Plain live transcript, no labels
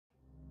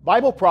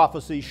Bible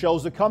prophecy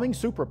shows a coming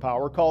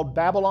superpower called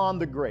Babylon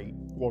the Great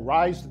will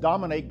rise to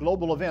dominate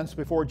global events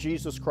before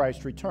Jesus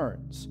Christ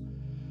returns.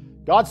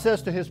 God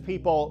says to His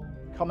people,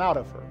 "Come out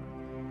of her.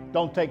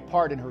 Don't take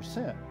part in her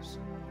sins."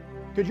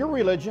 Could your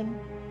religion,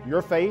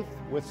 your faith,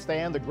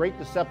 withstand the great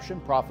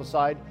deception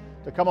prophesied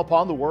to come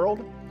upon the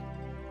world?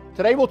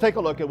 Today we'll take a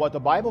look at what the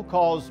Bible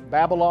calls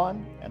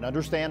Babylon and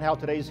understand how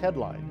today's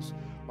headlines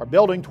are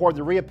building toward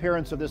the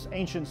reappearance of this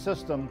ancient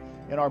system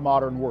in our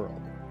modern world.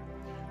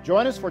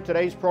 Join us for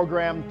today's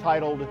program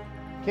titled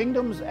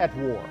Kingdoms at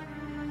War.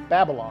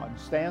 Babylon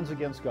Stands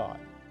Against God.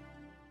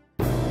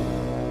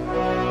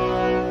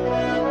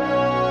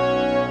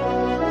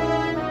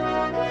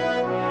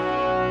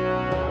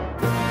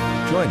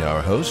 Join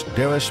our host,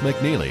 Darris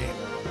McNeely,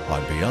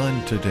 on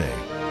Beyond Today.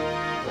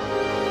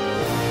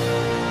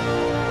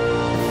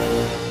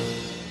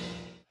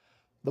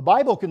 The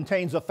Bible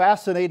contains a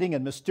fascinating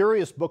and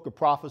mysterious book of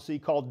prophecy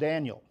called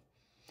Daniel.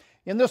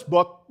 In this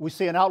book, we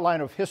see an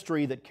outline of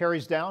history that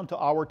carries down to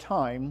our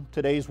time,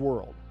 today's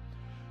world.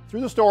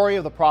 Through the story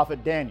of the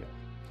prophet Daniel,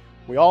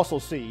 we also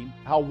see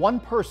how one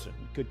person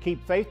could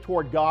keep faith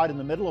toward God in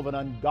the middle of an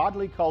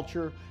ungodly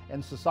culture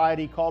and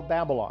society called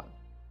Babylon.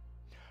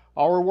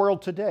 Our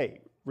world today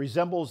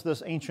resembles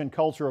this ancient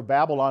culture of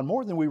Babylon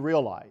more than we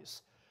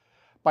realize.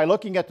 By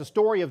looking at the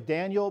story of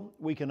Daniel,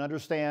 we can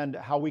understand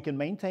how we can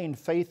maintain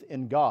faith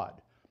in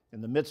God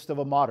in the midst of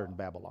a modern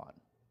Babylon.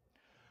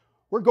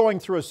 We're going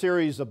through a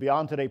series of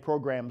Beyond Today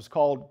programs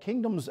called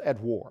Kingdoms at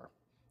War.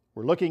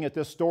 We're looking at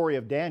this story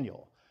of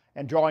Daniel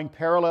and drawing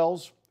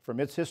parallels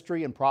from its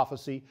history and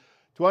prophecy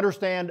to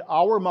understand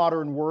our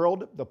modern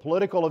world, the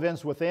political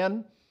events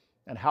within,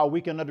 and how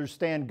we can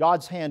understand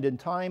God's hand in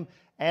time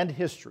and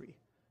history,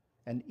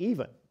 and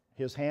even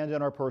His hand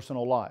in our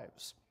personal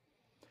lives.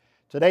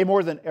 Today,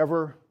 more than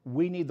ever,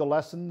 we need the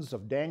lessons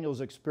of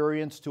Daniel's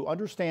experience to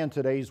understand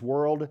today's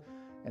world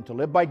and to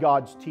live by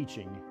God's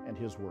teaching and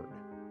His Word.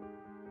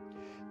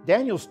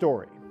 Daniel's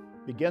story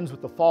begins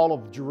with the fall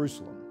of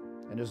Jerusalem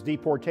and his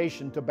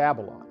deportation to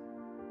Babylon.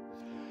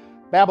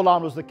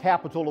 Babylon was the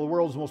capital of the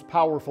world's most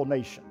powerful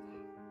nation.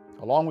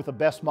 Along with the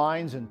best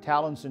minds and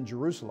talents in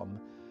Jerusalem,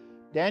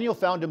 Daniel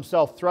found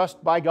himself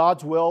thrust by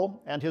God's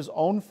will and his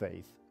own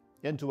faith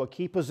into a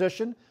key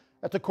position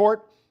at the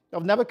court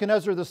of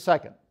Nebuchadnezzar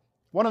II,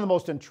 one of the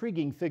most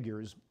intriguing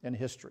figures in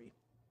history.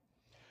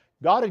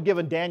 God had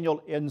given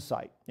Daniel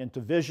insight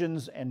into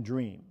visions and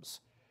dreams.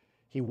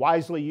 He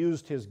wisely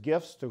used his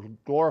gifts to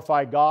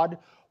glorify God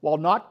while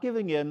not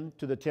giving in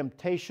to the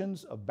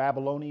temptations of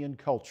Babylonian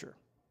culture.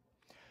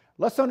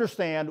 Let's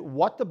understand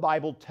what the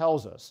Bible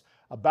tells us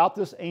about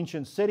this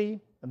ancient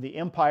city and the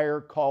empire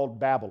called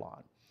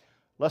Babylon.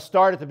 Let's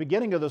start at the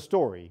beginning of the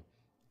story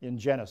in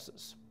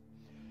Genesis.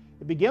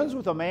 It begins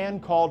with a man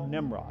called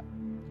Nimrod.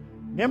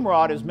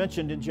 Nimrod is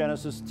mentioned in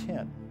Genesis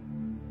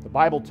 10. The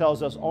Bible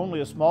tells us only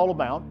a small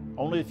amount,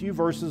 only a few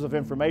verses of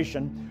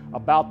information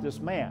about this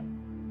man.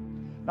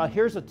 Now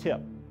here's a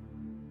tip.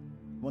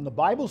 When the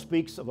Bible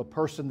speaks of a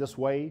person this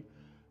way,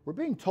 we're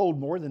being told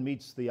more than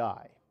meets the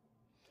eye.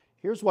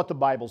 Here's what the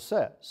Bible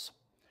says.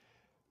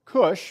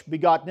 Cush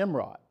begot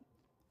Nimrod.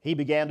 He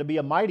began to be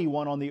a mighty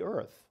one on the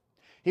earth.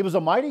 He was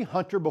a mighty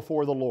hunter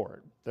before the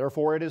Lord.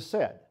 Therefore it is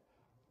said,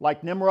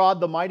 like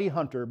Nimrod the mighty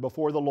hunter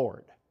before the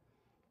Lord.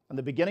 And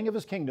the beginning of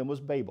his kingdom was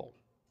Babel.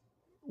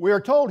 We are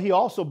told he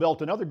also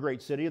built another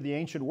great city of the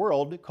ancient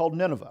world called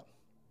Nineveh.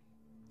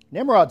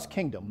 Nimrod's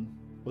kingdom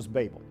was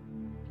Babel.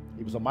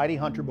 He was a mighty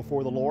hunter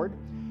before the Lord.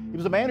 He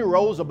was a man who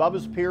rose above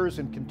his peers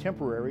and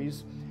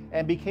contemporaries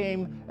and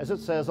became, as it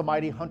says, a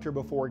mighty hunter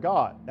before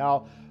God.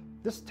 Now,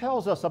 this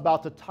tells us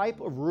about the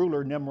type of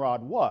ruler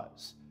Nimrod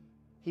was.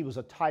 He was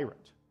a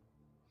tyrant.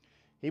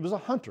 He was a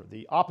hunter,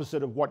 the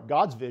opposite of what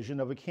God's vision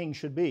of a king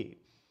should be.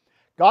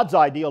 God's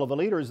ideal of a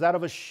leader is that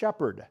of a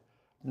shepherd,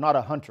 not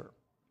a hunter.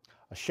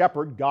 A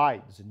shepherd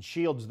guides and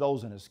shields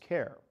those in his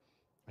care.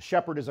 A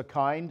shepherd is a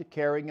kind,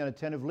 caring, and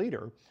attentive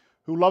leader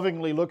who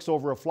lovingly looks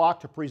over a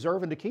flock to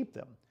preserve and to keep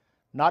them,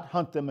 not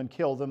hunt them and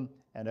kill them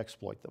and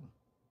exploit them.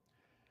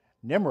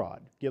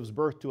 Nimrod gives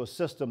birth to a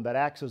system that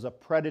acts as a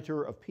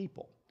predator of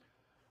people.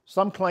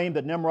 Some claim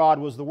that Nimrod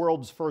was the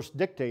world's first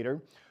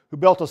dictator who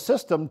built a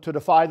system to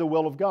defy the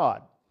will of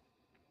God.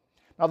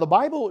 Now, the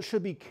Bible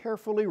should be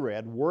carefully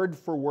read word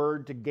for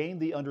word to gain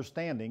the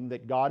understanding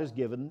that God has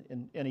given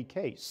in any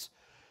case.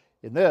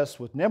 In this,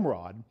 with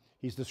Nimrod,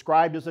 he's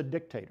described as a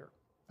dictator,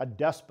 a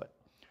despot,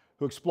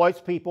 who exploits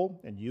people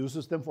and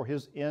uses them for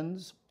his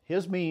ends,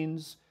 his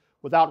means,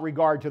 without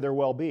regard to their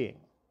well-being.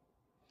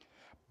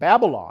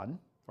 Babylon,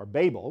 or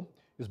Babel,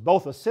 is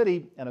both a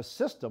city and a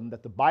system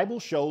that the Bible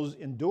shows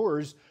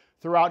endures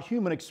throughout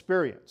human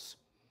experience.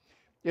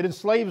 It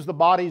enslaves the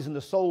bodies and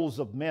the souls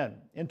of men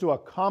into a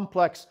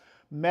complex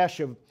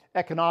mesh of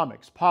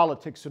economics,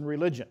 politics, and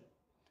religion.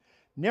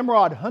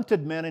 Nimrod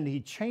hunted men and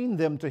he chained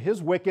them to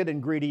his wicked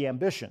and greedy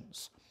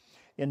ambitions.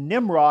 In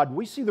Nimrod,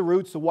 we see the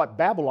roots of what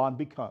Babylon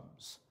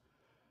becomes.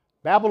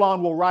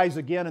 Babylon will rise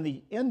again in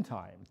the end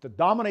time to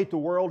dominate the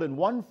world in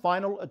one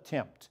final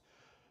attempt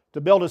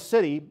to build a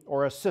city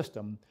or a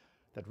system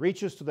that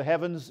reaches to the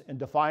heavens in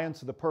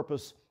defiance of the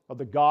purpose of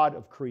the God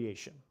of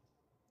creation.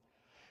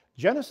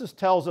 Genesis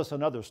tells us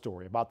another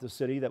story about the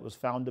city that was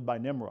founded by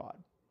Nimrod.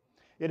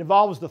 It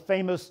involves the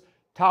famous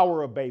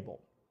Tower of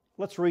Babel.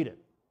 Let's read it.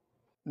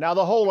 Now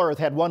the whole earth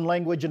had one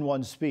language and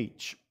one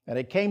speech, and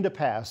it came to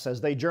pass,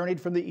 as they journeyed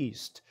from the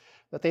east,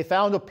 that they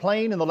found a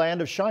plain in the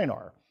land of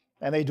Shinar,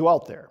 and they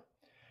dwelt there.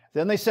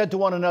 Then they said to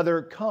one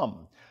another,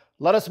 Come,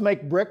 let us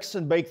make bricks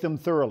and bake them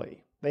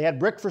thoroughly. They had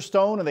brick for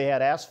stone, and they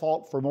had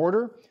asphalt for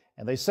mortar,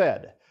 and they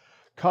said,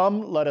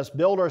 Come, let us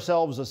build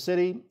ourselves a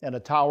city and a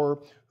tower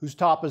whose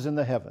top is in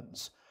the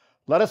heavens.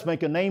 Let us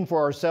make a name for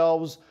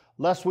ourselves,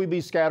 lest we be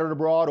scattered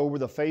abroad over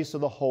the face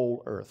of the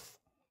whole earth.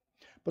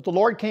 But the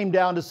Lord came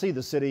down to see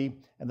the city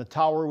and the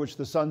tower which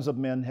the sons of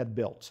men had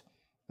built.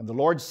 And the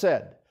Lord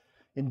said,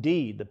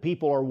 Indeed, the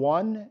people are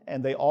one,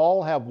 and they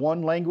all have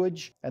one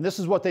language, and this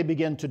is what they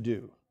begin to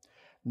do.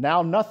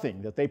 Now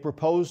nothing that they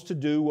propose to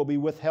do will be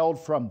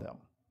withheld from them.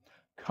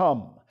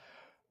 Come,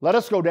 let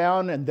us go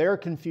down and there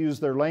confuse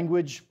their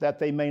language, that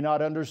they may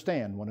not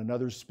understand one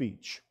another's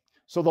speech.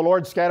 So the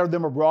Lord scattered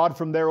them abroad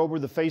from there over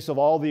the face of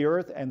all the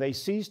earth, and they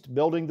ceased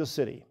building the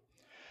city.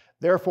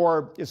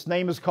 Therefore its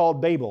name is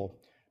called Babel,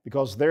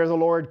 because there the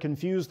Lord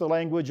confused the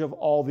language of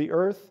all the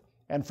earth,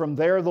 and from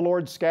there the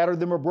Lord scattered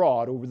them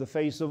abroad over the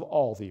face of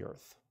all the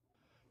earth.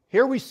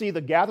 Here we see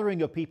the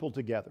gathering of people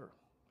together.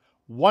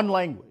 One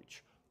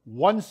language,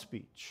 one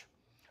speech.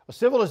 A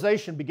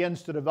civilization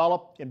begins to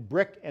develop in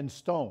brick and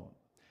stone.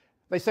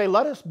 They say,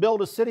 let us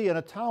build a city and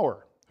a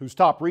tower whose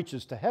top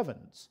reaches to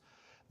heavens.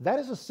 That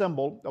is a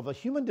symbol of a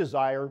human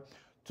desire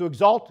to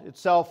exalt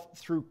itself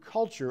through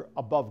culture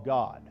above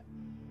God.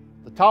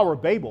 The Tower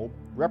of Babel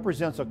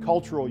represents a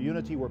cultural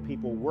unity where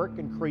people work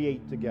and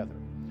create together.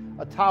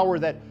 A tower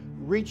that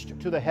reached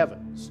to the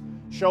heavens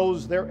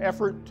shows their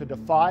effort to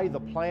defy the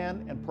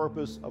plan and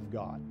purpose of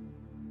God.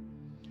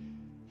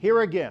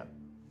 Here again,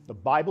 the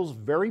Bible's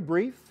very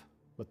brief,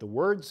 but the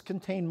words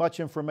contain much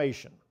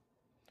information.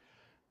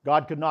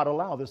 God could not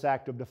allow this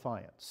act of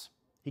defiance.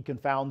 He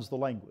confounds the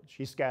language.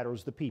 He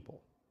scatters the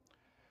people.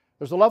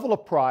 There's a level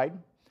of pride,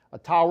 a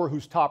tower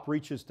whose top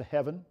reaches to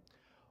heaven.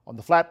 On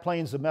the flat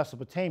plains of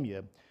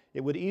Mesopotamia,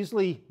 it would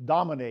easily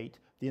dominate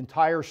the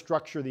entire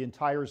structure, the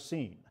entire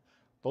scene.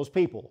 Those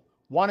people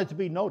wanted to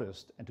be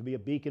noticed and to be a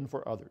beacon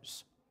for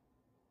others.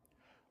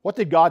 What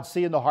did God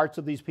see in the hearts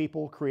of these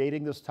people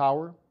creating this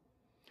tower?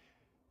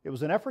 It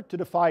was an effort to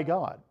defy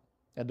God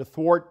and to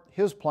thwart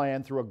His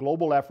plan through a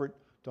global effort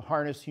to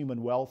harness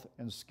human wealth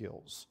and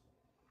skills.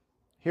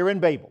 Here in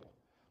Babel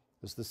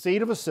is the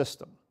seed of a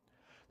system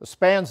that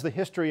spans the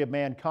history of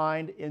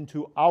mankind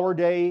into our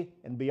day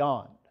and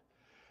beyond.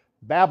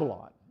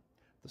 Babylon,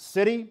 the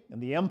city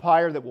and the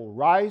empire that will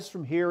rise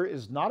from here,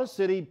 is not a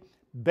city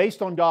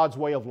based on God's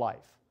way of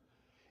life.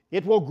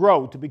 It will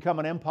grow to become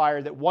an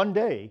empire that one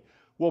day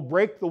will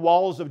break the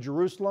walls of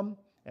Jerusalem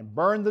and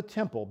burn the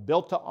temple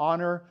built to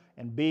honor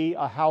and be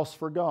a house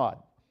for God.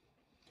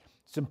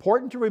 It's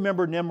important to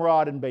remember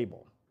Nimrod and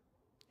Babel.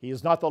 He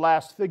is not the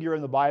last figure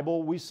in the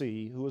Bible we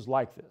see who is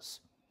like this.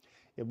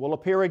 It will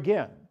appear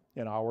again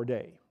in our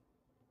day.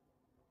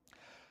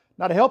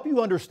 Now, to help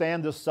you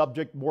understand this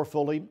subject more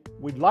fully,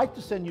 we'd like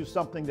to send you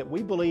something that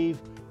we believe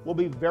will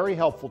be very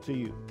helpful to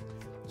you.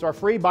 It's our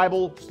free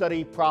Bible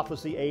study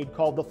prophecy aid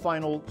called The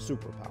Final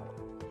Superpower.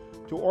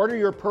 To order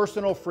your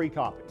personal free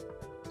copy,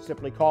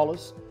 simply call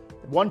us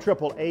at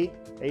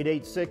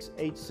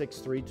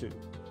 1-888-886-8632.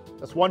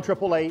 That's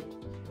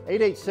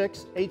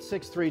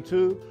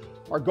 1-888-886-8632,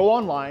 or go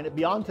online at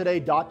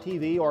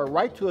beyondtoday.tv or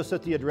write to us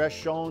at the address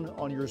shown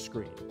on your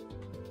screen.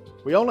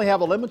 We only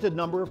have a limited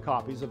number of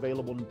copies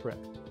available in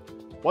print.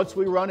 Once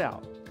we run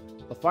out,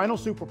 the Final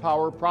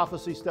Superpower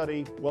Prophecy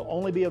Study will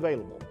only be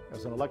available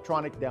as an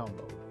electronic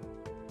download.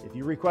 If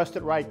you request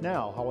it right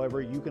now,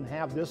 however, you can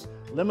have this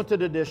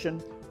limited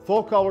edition,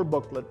 full-color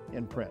booklet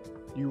in print.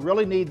 You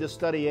really need this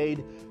study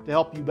aid to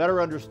help you better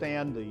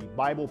understand the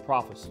Bible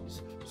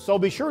prophecies. So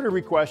be sure to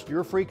request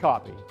your free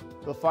copy,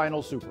 The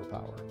Final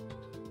Superpower.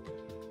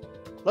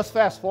 Let's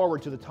fast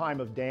forward to the time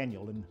of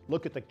Daniel and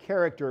look at the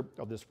character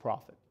of this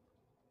prophet.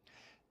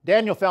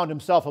 Daniel found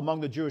himself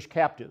among the Jewish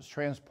captives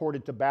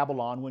transported to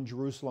Babylon when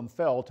Jerusalem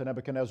fell to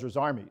Nebuchadnezzar's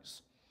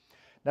armies.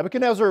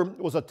 Nebuchadnezzar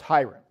was a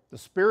tyrant, the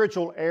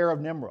spiritual heir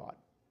of Nimrod.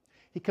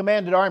 He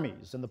commanded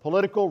armies and the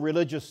political,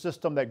 religious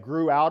system that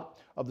grew out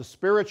of the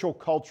spiritual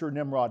culture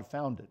Nimrod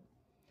founded.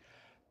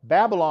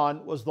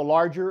 Babylon was the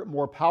larger,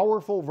 more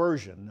powerful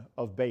version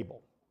of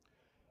Babel.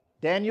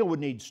 Daniel would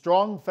need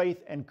strong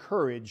faith and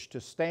courage to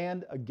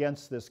stand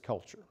against this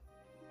culture.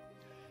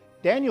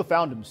 Daniel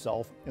found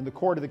himself in the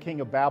court of the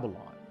king of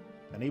Babylon,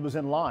 and he was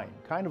in line,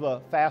 kind of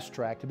a fast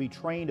track to be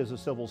trained as a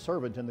civil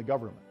servant in the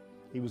government.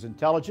 He was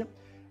intelligent,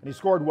 and he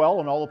scored well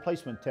on all the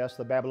placement tests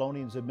the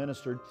Babylonians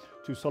administered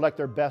to select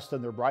their best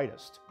and their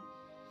brightest.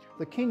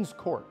 The king's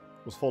court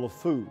was full of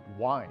food,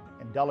 wine,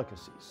 and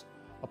delicacies,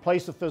 a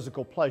place of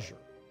physical pleasure.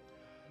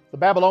 The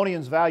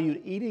Babylonians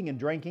valued eating and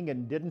drinking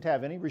and didn't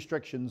have any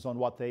restrictions on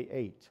what they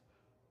ate.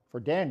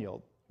 For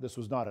Daniel, this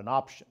was not an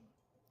option.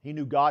 He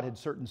knew God had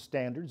certain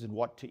standards in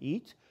what to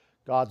eat.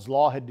 God's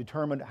law had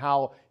determined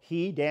how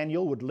he,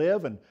 Daniel, would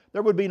live, and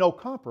there would be no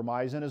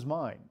compromise in his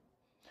mind.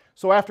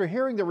 So after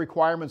hearing the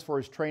requirements for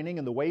his training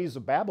in the ways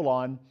of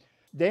Babylon,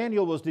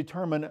 Daniel was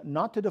determined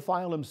not to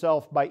defile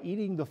himself by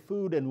eating the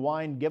food and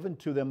wine given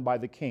to them by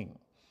the king.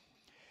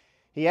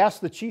 He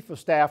asked the chief of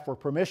staff for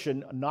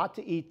permission not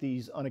to eat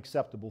these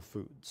unacceptable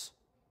foods.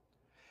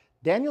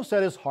 Daniel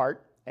set his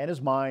heart and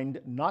his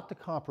mind not to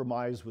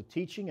compromise with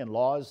teaching and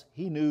laws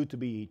he knew to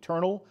be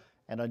eternal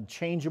and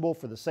unchangeable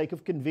for the sake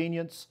of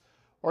convenience,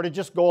 or to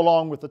just go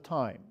along with the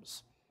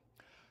times.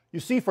 You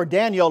see, for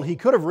Daniel, he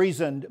could have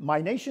reasoned,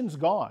 my nation's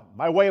gone.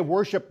 My way of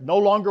worship no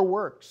longer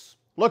works.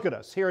 Look at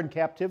us here in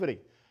captivity.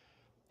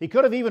 He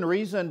could have even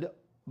reasoned,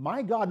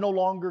 my God no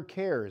longer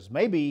cares.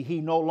 Maybe he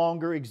no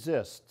longer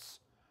exists.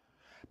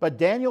 But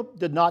Daniel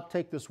did not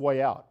take this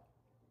way out.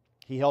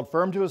 He held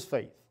firm to his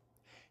faith.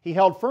 He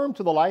held firm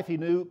to the life he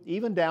knew,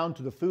 even down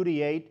to the food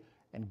he ate,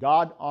 and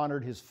God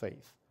honored his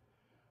faith.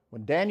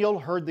 When Daniel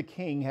heard the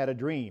king had a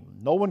dream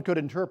no one could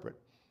interpret,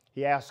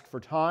 he asked for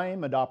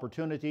time and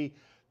opportunity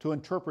to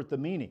interpret the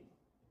meaning.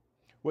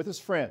 With his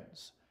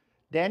friends,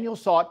 Daniel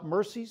sought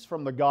mercies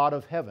from the God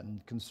of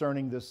heaven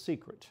concerning this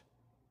secret.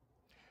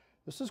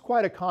 This is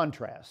quite a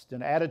contrast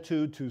in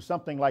attitude to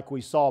something like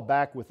we saw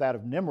back with that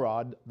of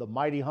Nimrod, the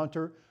mighty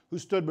hunter who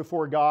stood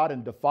before God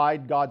and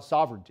defied God's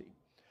sovereignty.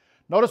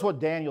 Notice what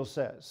Daniel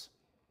says.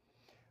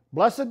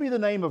 Blessed be the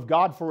name of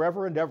God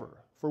forever and ever,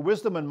 for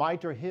wisdom and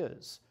might are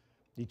his.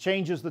 He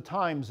changes the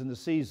times and the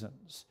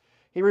seasons.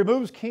 He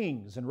removes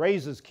kings and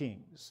raises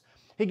kings.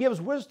 He gives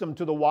wisdom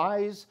to the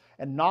wise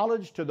and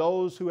knowledge to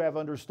those who have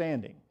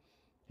understanding.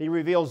 He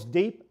reveals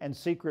deep and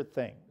secret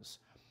things.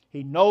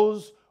 He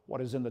knows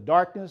what is in the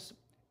darkness,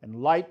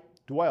 and light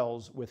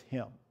dwells with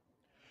him.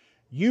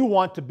 You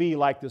want to be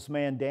like this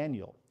man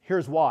Daniel.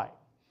 Here's why.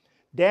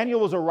 Daniel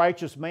was a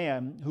righteous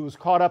man who was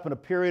caught up in a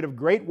period of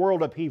great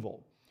world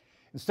upheaval.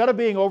 Instead of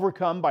being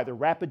overcome by the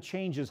rapid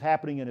changes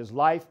happening in his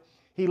life,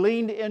 he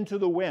leaned into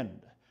the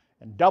wind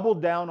and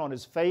doubled down on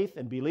his faith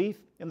and belief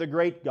in the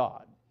great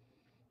God.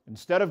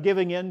 Instead of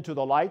giving in to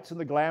the lights and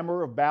the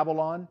glamour of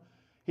Babylon,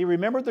 he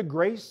remembered the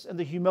grace and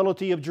the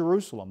humility of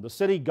Jerusalem, the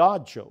city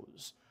God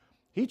chose.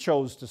 He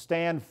chose to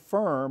stand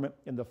firm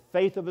in the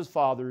faith of his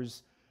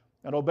fathers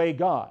and obey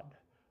God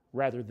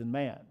rather than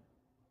man.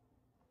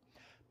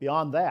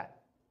 Beyond that,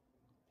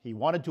 he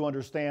wanted to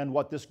understand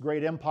what this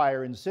great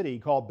empire and city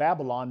called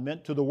Babylon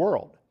meant to the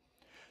world.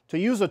 To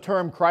use a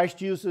term Christ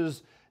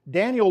uses,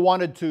 Daniel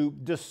wanted to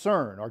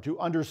discern or to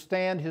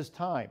understand his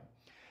time.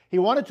 He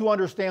wanted to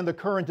understand the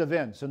current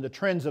events and the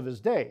trends of his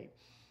day.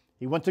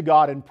 He went to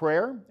God in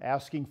prayer,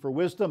 asking for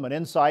wisdom and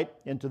insight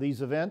into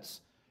these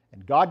events,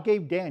 and God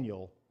gave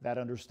Daniel that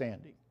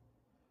understanding.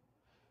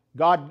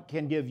 God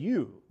can give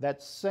you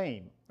that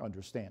same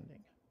understanding.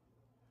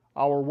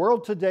 Our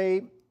world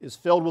today is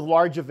filled with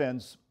large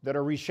events that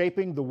are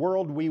reshaping the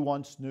world we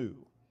once knew.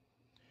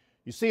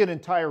 You see an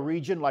entire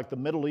region like the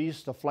Middle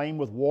East aflame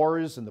with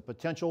wars and the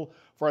potential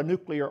for a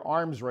nuclear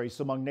arms race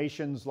among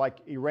nations like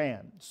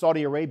Iran,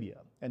 Saudi Arabia,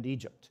 and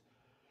Egypt.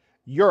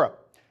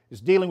 Europe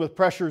is dealing with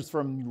pressures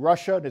from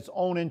Russia and its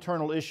own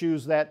internal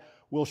issues that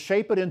will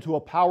shape it into a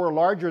power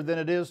larger than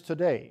it is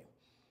today.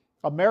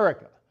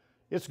 America,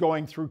 it's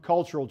going through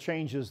cultural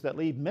changes that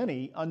leave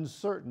many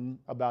uncertain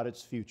about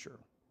its future.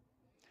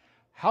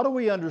 How do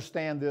we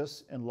understand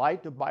this in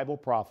light of Bible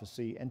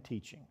prophecy and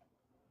teaching?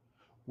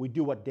 We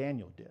do what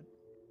Daniel did.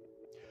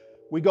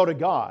 We go to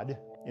God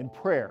in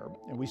prayer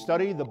and we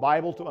study the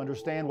Bible to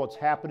understand what's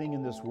happening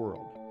in this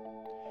world.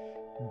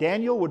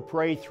 Daniel would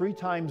pray 3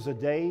 times a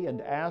day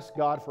and ask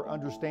God for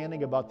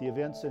understanding about the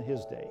events in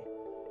his day.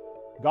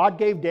 God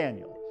gave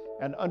Daniel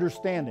an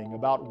understanding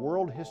about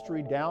world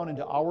history down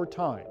into our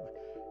time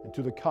and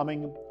to the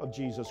coming of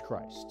Jesus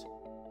Christ.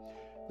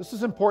 This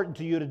is important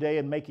to you today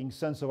in making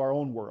sense of our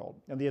own world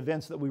and the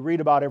events that we read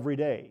about every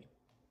day.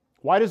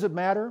 Why does it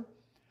matter?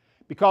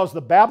 Because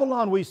the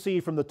Babylon we see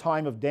from the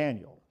time of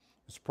Daniel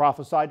is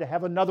prophesied to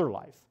have another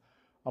life,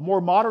 a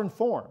more modern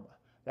form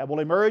that will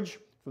emerge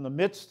from the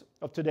midst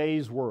of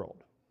today's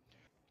world.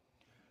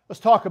 Let's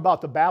talk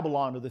about the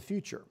Babylon of the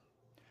future.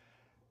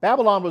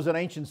 Babylon was an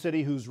ancient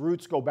city whose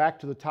roots go back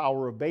to the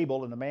Tower of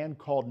Babel and a man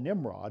called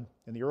Nimrod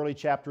in the early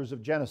chapters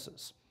of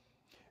Genesis.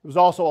 It was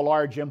also a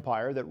large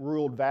empire that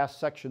ruled vast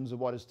sections of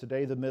what is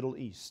today the Middle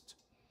East.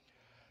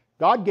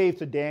 God gave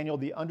to Daniel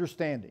the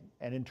understanding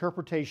and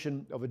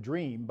interpretation of a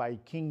dream by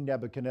King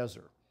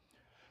Nebuchadnezzar.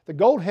 The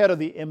gold head of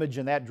the image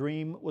in that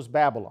dream was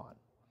Babylon.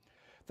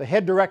 The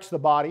head directs the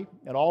body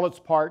and all its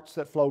parts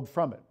that flowed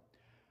from it.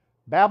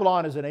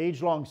 Babylon is an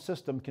age-long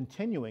system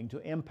continuing to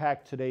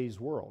impact today's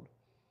world.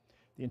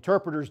 The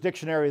Interpreter's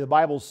Dictionary of the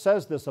Bible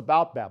says this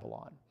about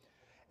Babylon: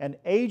 an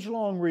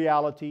age-long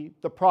reality,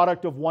 the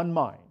product of one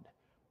mind,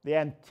 the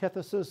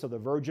antithesis of the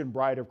virgin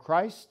bride of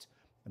Christ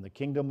and the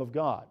kingdom of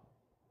God.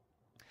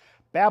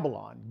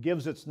 Babylon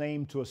gives its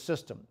name to a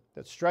system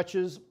that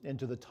stretches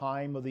into the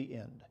time of the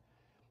end.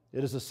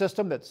 It is a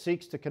system that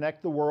seeks to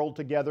connect the world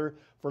together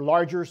for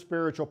larger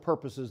spiritual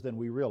purposes than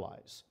we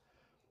realize.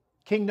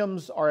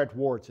 Kingdoms are at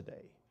war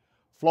today.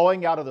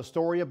 flowing out of the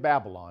story of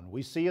Babylon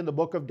we see in the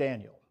book of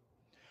Daniel.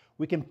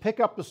 We can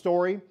pick up the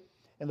story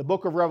in the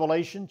book of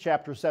Revelation,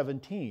 chapter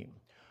 17,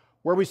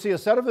 where we see a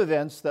set of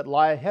events that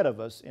lie ahead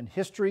of us in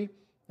history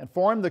and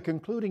form the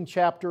concluding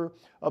chapter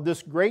of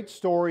this great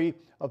story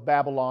of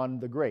Babylon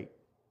the Great.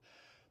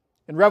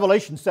 In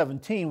Revelation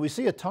 17, we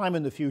see a time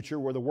in the future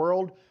where the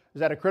world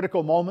is at a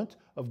critical moment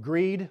of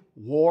greed,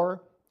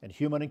 war, and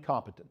human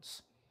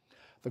incompetence.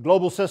 The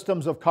global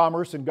systems of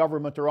commerce and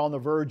government are on the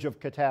verge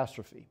of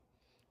catastrophe.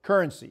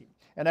 Currency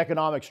and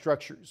economic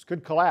structures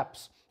could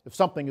collapse if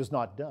something is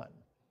not done.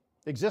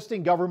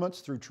 Existing governments,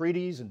 through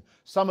treaties and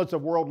summits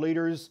of world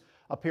leaders,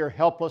 appear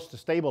helpless to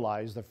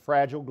stabilize the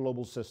fragile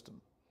global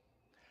system.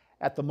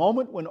 At the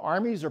moment when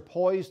armies are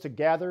poised to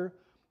gather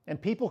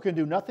and people can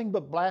do nothing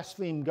but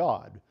blaspheme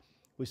God,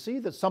 we see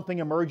that something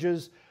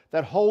emerges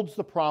that holds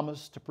the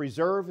promise to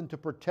preserve and to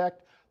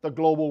protect the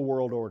global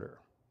world order.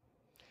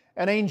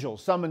 An angel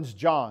summons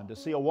John to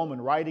see a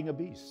woman riding a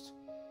beast.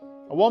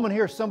 A woman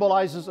here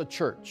symbolizes a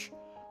church,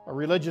 a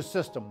religious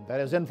system that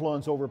has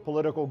influence over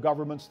political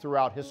governments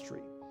throughout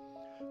history.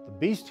 The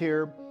beast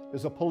here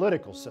is a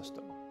political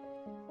system.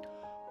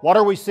 What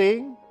are we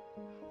seeing?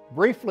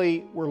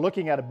 Briefly, we're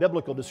looking at a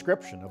biblical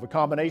description of a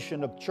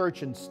combination of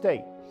church and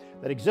state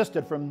that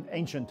existed from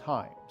ancient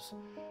times.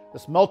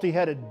 This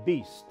multi-headed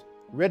beast,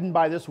 ridden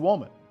by this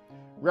woman,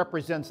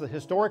 represents the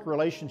historic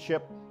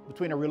relationship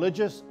between a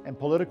religious and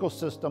political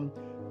system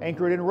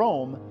anchored in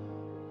Rome,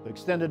 but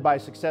extended by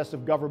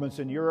successive governments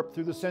in Europe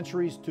through the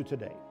centuries to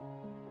today.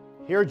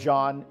 Here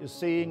John is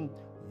seeing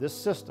this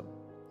system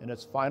in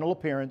its final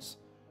appearance,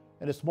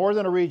 and it's more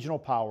than a regional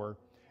power,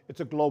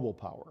 it's a global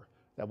power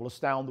that will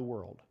astound the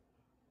world.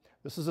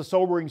 This is a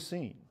sobering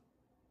scene.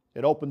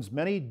 It opens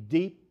many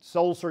deep,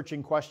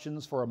 soul-searching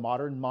questions for a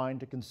modern mind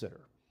to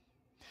consider.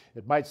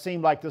 It might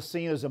seem like this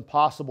scene is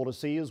impossible to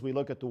see as we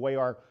look at the way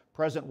our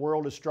present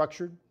world is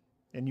structured.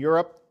 In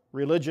Europe,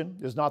 religion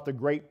is not the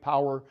great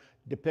power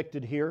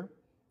depicted here.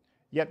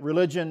 Yet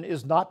religion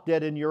is not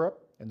dead in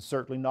Europe, and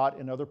certainly not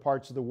in other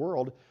parts of the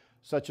world,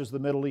 such as the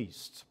Middle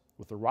East,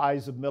 with the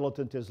rise of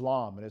militant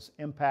Islam and its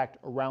impact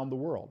around the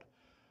world.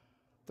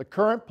 The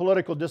current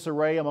political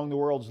disarray among the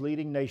world's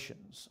leading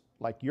nations,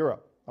 like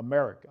Europe,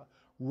 America,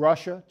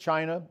 Russia,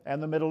 China,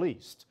 and the Middle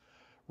East,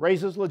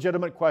 raises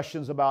legitimate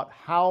questions about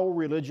how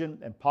religion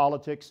and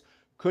politics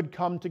could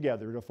come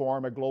together to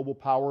form a global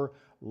power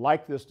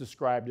like this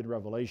described in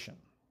Revelation.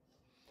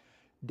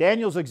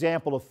 Daniel's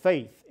example of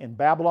faith in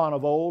Babylon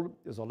of old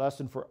is a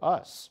lesson for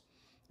us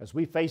as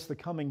we face the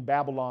coming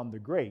Babylon the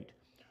Great,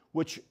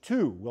 which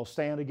too will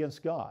stand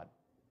against God.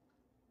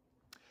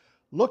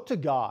 Look to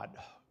God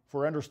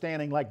for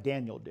understanding like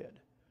Daniel did.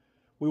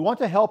 We want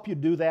to help you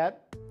do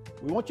that.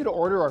 We want you to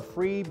order our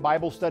free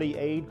Bible study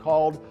aid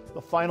called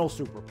The Final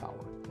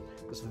Superpower.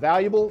 This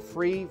valuable,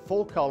 free,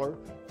 full-color,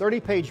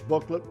 30-page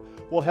booklet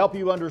will help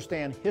you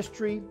understand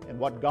history and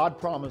what God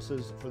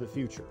promises for the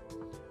future.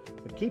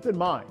 But keep in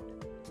mind,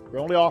 we're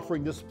only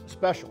offering this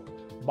special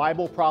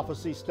Bible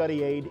Prophecy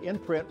Study Aid in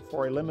print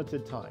for a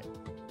limited time.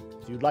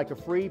 If you'd like a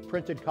free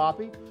printed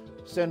copy,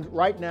 send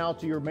right now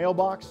to your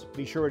mailbox.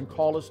 Be sure and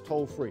call us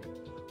toll-free,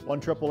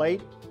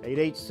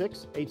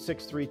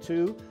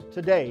 1-888-886-8632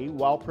 today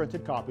while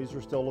printed copies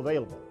are still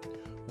available.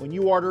 When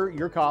you order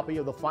your copy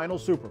of The Final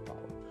Superpower,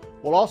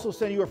 we'll also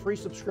send you a free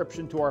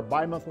subscription to our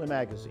bi-monthly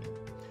magazine.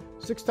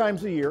 6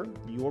 times a year,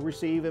 you will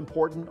receive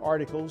important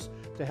articles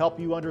to help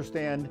you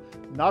understand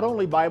not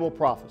only Bible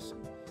prophecy,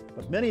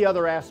 but many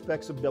other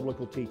aspects of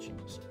biblical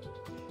teachings.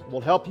 It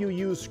will help you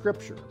use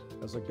Scripture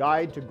as a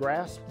guide to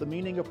grasp the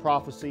meaning of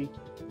prophecy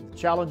and the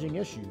challenging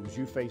issues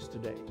you face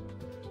today.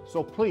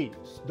 So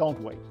please, don't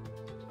wait.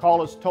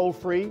 Call us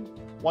toll-free,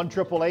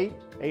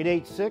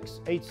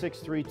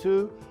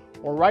 1-888-886-8632,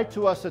 or write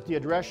to us at the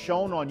address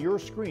shown on your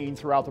screen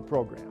throughout the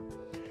program.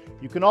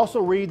 You can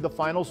also read The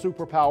Final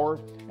Superpower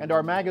and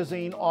our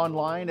magazine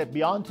online at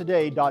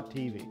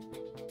beyondtoday.tv.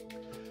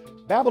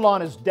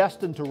 Babylon is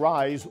destined to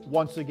rise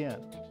once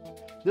again.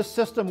 This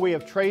system we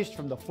have traced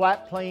from the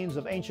flat plains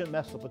of ancient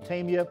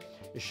Mesopotamia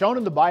is shown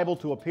in the Bible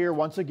to appear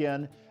once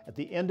again at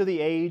the end of the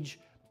age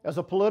as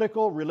a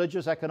political,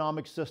 religious,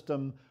 economic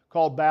system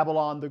called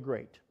Babylon the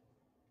Great.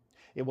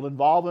 It will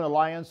involve an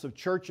alliance of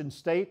church and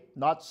state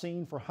not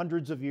seen for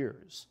hundreds of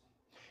years.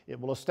 It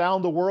will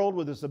astound the world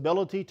with its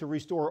ability to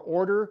restore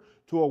order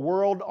to a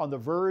world on the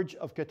verge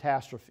of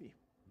catastrophe.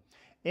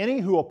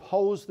 Any who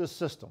oppose this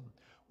system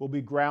will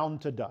be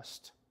ground to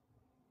dust.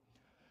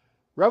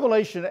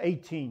 Revelation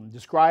 18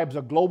 describes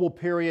a global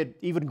period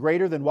even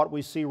greater than what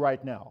we see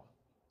right now.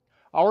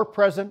 Our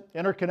present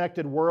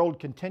interconnected world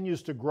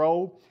continues to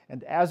grow,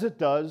 and as it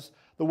does,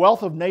 the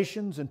wealth of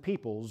nations and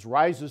peoples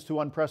rises to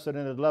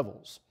unprecedented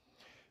levels.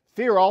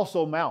 Fear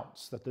also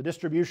mounts that the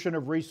distribution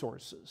of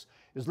resources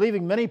is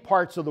leaving many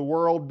parts of the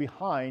world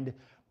behind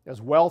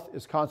as wealth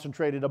is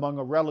concentrated among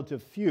a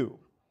relative few.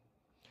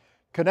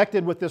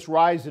 Connected with this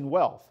rise in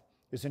wealth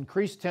is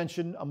increased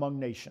tension among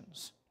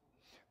nations.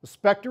 The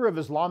specter of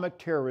Islamic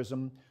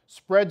terrorism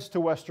spreads to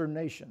Western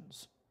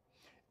nations.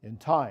 In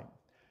time,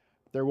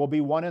 There will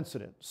be one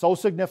incident, so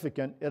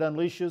significant it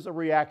unleashes a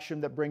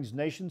reaction that brings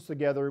nations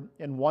together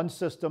in one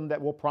system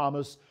that will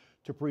promise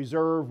to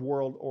preserve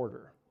world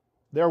order.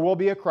 There will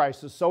be a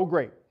crisis so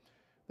great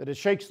that it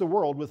shakes the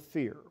world with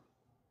fear.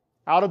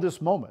 Out of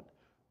this moment,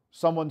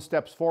 someone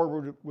steps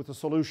forward with a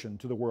solution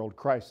to the world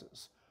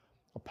crisis.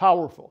 A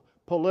powerful,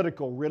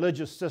 political,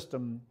 religious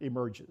system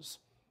emerges.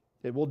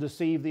 It will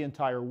deceive the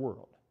entire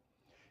world.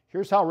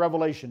 Here's how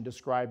Revelation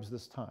describes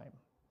this time.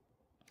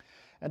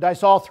 And I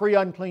saw 3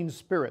 unclean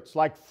spirits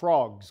like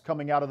frogs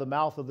coming out of the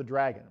mouth of the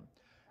dragon,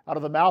 out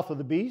of the mouth of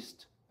the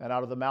beast, and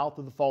out of the mouth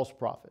of the false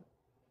prophet.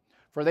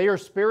 For they are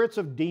spirits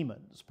of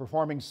demons,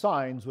 performing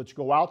signs which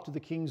go out to the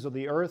kings of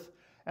the earth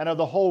and of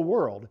the whole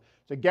world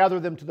to gather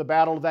them to the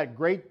battle of that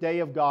great day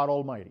of God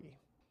Almighty.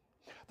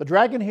 The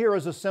dragon here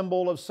is a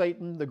symbol of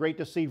Satan, the great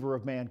deceiver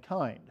of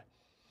mankind.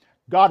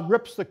 God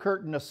rips the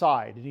curtain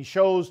aside and He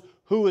shows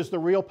who is the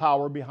real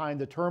power behind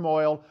the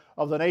turmoil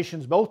of the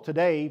nations both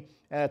today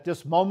and at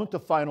this moment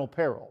of final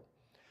peril.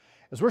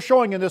 As we're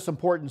showing in this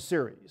important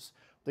series,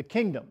 the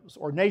kingdoms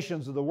or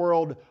nations of the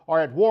world are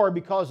at war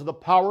because of the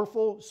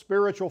powerful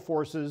spiritual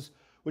forces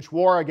which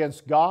war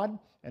against God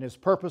and His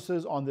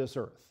purposes on this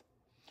earth.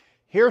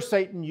 Here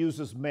Satan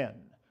uses men,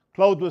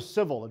 clothed with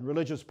civil and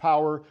religious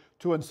power,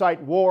 to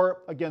incite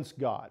war against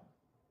God.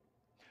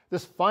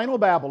 This final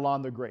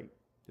Babylon the Great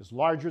is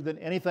larger than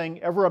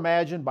anything ever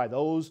imagined by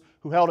those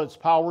who held its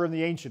power in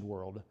the ancient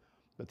world,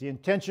 but the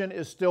intention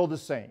is still the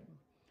same: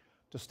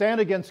 to stand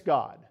against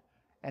God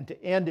and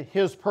to end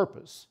His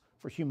purpose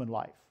for human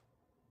life.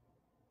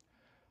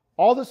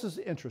 All this is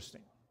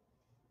interesting.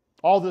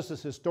 All this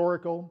is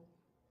historical,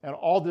 and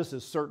all this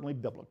is certainly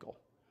biblical.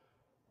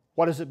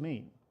 What does it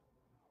mean?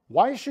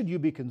 Why should you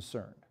be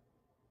concerned?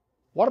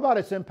 What about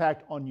its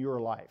impact on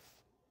your life?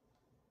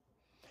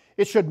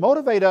 It should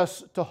motivate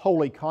us to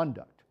holy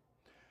conduct,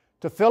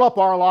 to fill up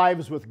our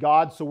lives with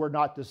God so we're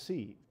not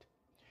deceived.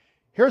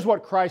 Here's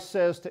what Christ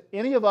says to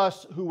any of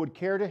us who would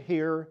care to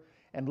hear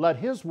and let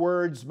His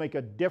words make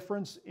a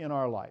difference in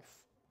our life.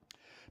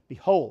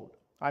 Behold,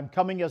 I'm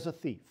coming as a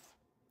thief.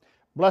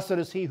 Blessed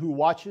is he who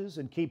watches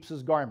and keeps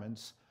his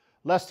garments,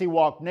 lest he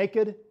walk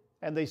naked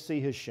and they see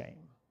his shame.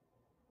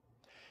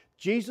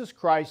 Jesus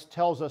Christ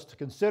tells us to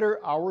consider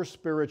our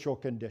spiritual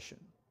condition,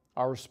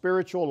 our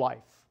spiritual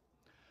life.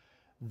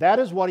 That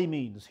is what He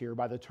means here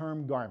by the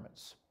term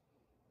garments.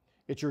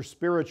 It's your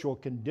spiritual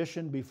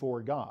condition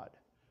before God.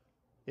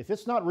 If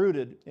it's not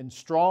rooted in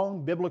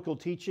strong biblical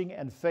teaching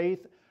and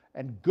faith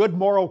and good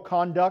moral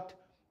conduct,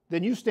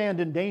 then you stand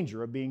in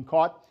danger of being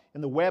caught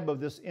in the web of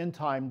this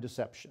end-time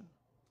deception.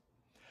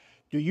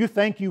 Do you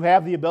think you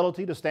have the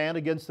ability to stand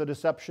against the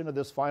deception of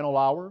this final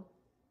hour?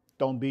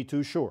 Don't be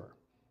too sure.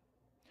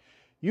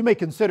 You may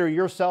consider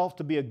yourself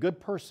to be a good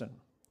person,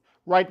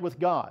 right with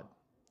God,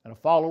 and a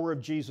follower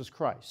of Jesus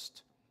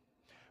Christ.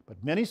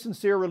 But many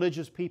sincere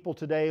religious people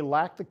today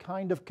lack the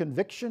kind of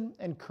conviction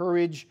and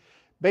courage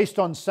based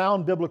on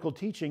sound biblical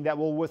teaching that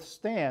will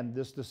withstand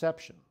this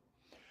deception.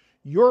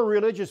 Your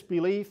religious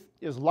belief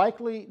is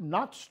likely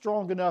not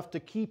strong enough to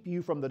keep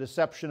you from the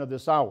deception of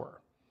this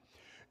hour.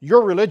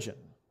 Your religion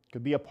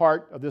could be a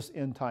part of this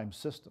end-time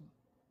system.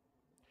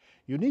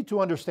 You need to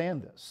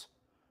understand this.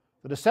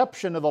 The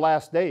deception of the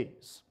last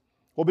days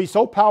will be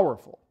so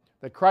powerful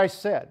that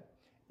Christ said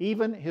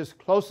even His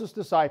closest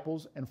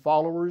disciples and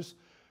followers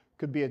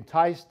could be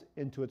enticed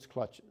into its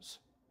clutches.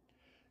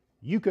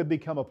 You could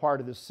become a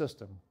part of this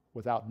system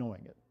without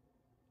knowing it.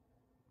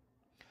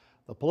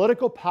 The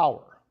political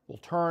power will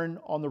turn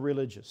on the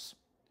religious.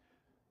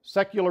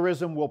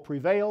 Secularism will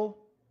prevail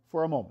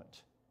for a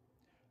moment,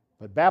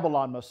 but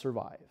Babylon must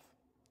survive.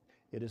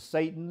 It is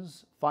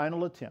Satan's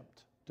final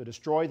attempt to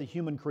destroy the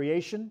human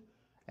creation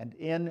and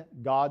end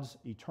God's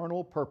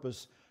eternal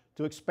purpose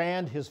to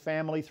expand His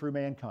family through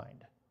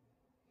mankind.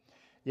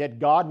 Yet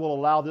God will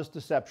allow this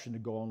deception to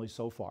go only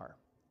so far.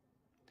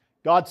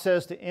 God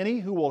says to any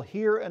who will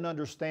hear and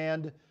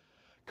understand,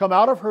 "Come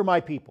out of her, my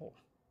people,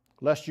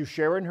 lest you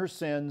share in her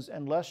sins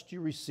and lest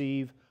you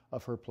receive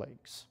of her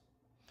plagues."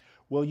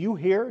 Will you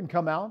hear and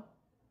come out?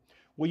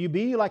 Will you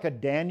be like a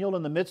Daniel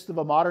in the midst of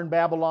a modern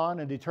Babylon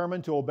and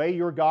determined to obey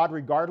your God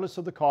regardless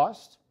of the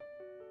cost?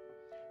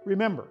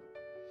 Remember,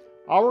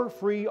 our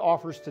free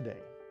offers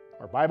today,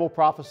 our Bible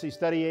prophecy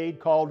study aid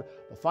called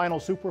The Final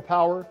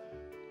Superpower,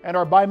 and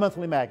our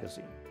bi-monthly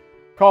magazine.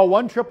 Call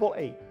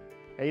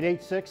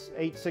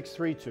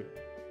 1-888-886-8632.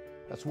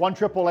 That's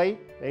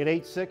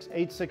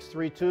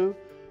 1-888-886-8632,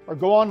 or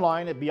go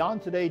online at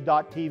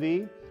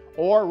beyondtoday.tv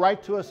or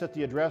write to us at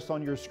the address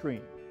on your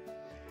screen.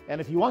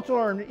 And if you want to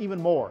learn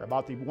even more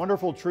about the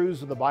wonderful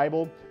truths of the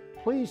Bible,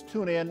 please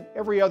tune in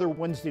every other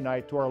Wednesday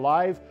night to our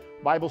live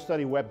Bible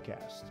study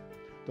webcast.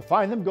 To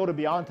find them, go to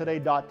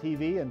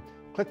beyondtoday.tv and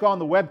click on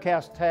the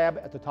webcast tab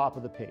at the top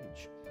of the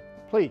page.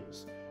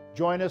 Please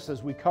join us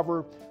as we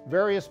cover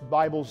various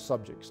Bible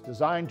subjects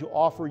designed to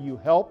offer you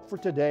help for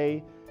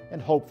today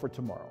and hope for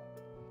tomorrow.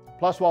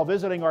 Plus, while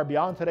visiting our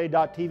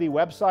beyondtoday.tv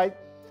website,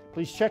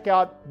 please check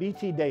out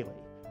BT Daily.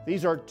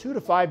 These are 2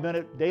 to 5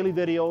 minute daily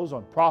videos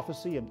on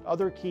prophecy and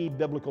other key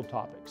biblical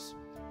topics.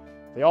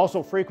 They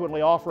also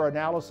frequently offer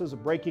analysis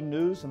of breaking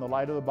news in the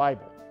light of the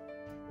Bible.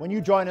 When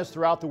you join us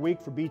throughout the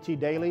week for BT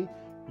Daily,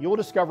 you will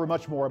discover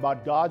much more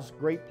about God's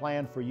great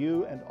plan for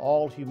you and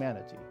all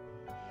humanity.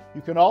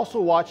 You can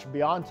also watch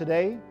Beyond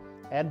Today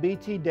and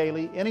BT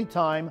Daily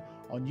anytime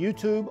on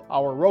YouTube,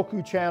 our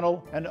Roku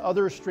channel, and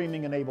other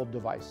streaming-enabled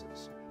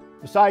devices.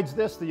 Besides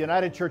this, the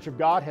United Church of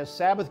God has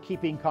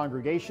Sabbath-keeping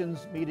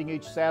congregations meeting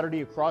each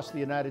Saturday across the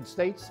United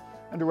States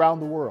and around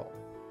the world.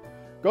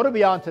 Go to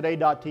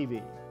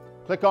BeyondToday.tv.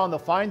 Click on the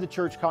Find the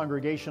Church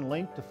Congregation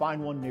link to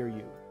find one near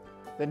you.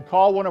 Then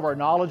call one of our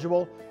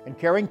knowledgeable and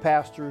caring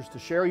pastors to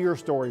share your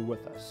story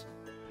with us.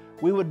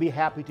 We would be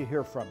happy to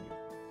hear from you.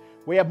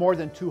 We have more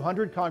than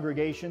 200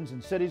 congregations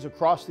in cities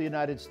across the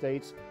United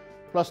States,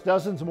 plus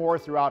dozens more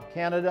throughout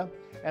Canada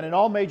and in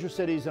all major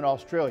cities in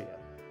Australia,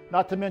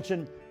 not to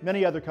mention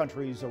many other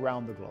countries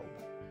around the globe.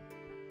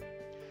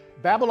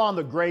 Babylon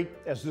the Great,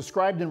 as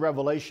described in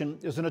Revelation,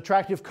 is an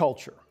attractive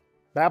culture.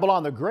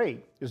 Babylon the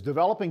Great is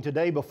developing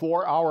today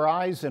before our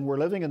eyes, and we're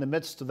living in the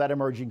midst of that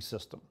emerging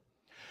system.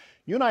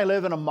 You and I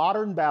live in a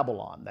modern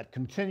Babylon that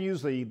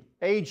continues the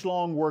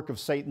age-long work of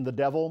Satan the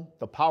devil,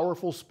 the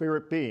powerful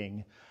spirit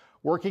being,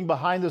 working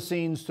behind the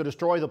scenes to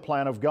destroy the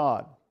plan of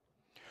God.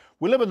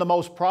 We live in the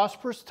most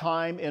prosperous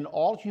time in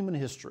all human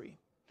history.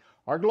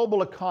 Our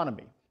global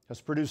economy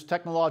has produced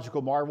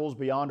technological marvels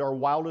beyond our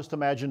wildest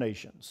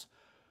imaginations.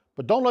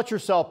 But don't let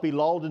yourself be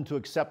lulled into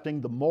accepting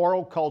the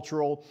moral,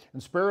 cultural,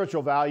 and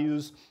spiritual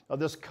values of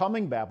this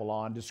coming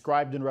Babylon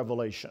described in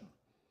Revelation.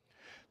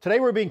 Today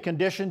we're being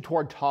conditioned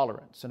toward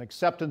tolerance and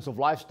acceptance of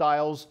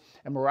lifestyles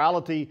and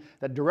morality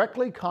that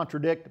directly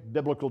contradict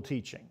biblical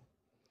teaching.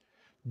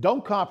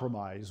 Don't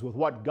compromise with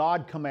what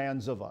God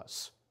commands of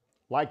us.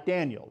 Like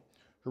Daniel,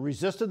 who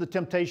resisted the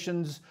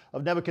temptations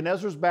of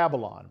Nebuchadnezzar's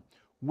Babylon,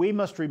 we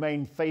must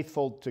remain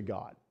faithful to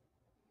God.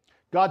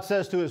 God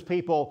says to His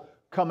people,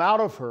 "Come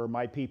out of her,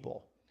 my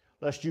people,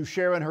 lest you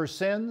share in her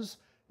sins,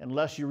 and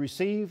lest you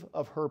receive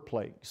of her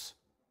plagues."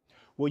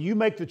 Will you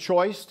make the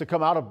choice to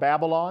come out of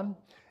Babylon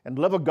and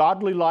live a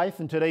godly life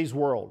in today's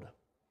world?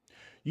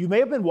 You may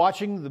have been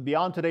watching the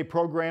Beyond Today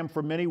program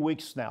for many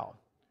weeks now.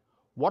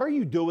 What are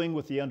you doing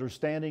with the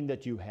understanding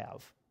that you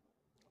have?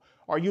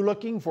 Are you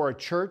looking for a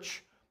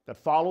church that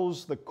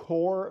follows the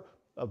core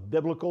of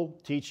biblical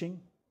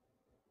teaching?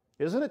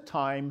 Isn't it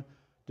time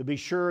to be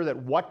sure that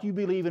what you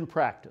believe in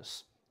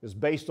practice is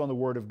based on the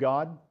Word of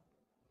God?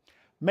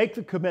 Make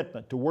the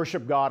commitment to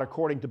worship God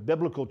according to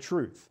biblical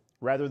truth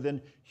rather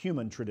than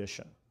human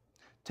tradition.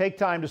 Take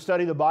time to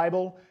study the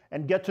Bible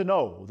and get to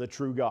know the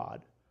true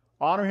God.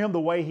 Honor Him the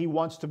way He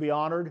wants to be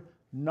honored,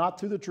 not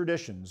through the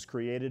traditions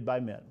created by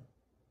men.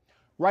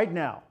 Right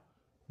now,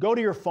 go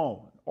to your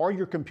phone or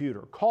your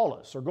computer, call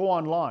us or go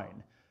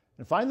online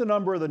and find the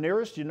number of the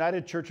nearest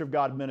United Church of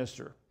God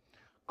minister.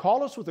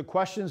 Call us with the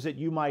questions that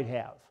you might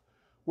have.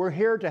 We're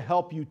here to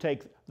help you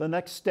take the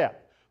next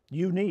step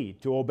you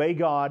need to obey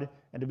God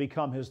and to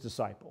become His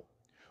disciple.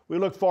 We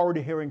look forward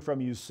to hearing from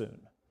you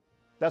soon.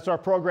 That's our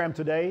program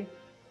today.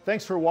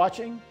 Thanks for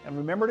watching, and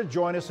remember to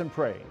join us in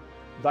praying,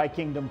 "Thy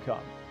kingdom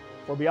come."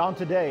 For Beyond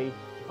Today,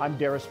 I'm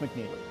Darris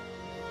McNeely.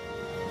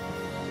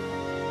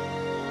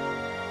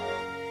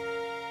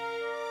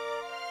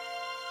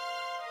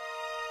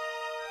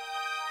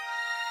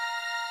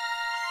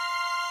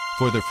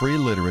 For the free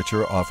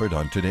literature offered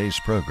on today's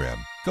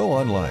program, go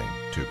online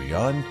to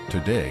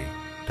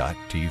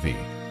beyondtoday.tv.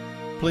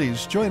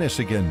 Please join us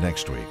again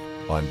next week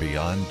on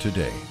Beyond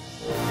Today.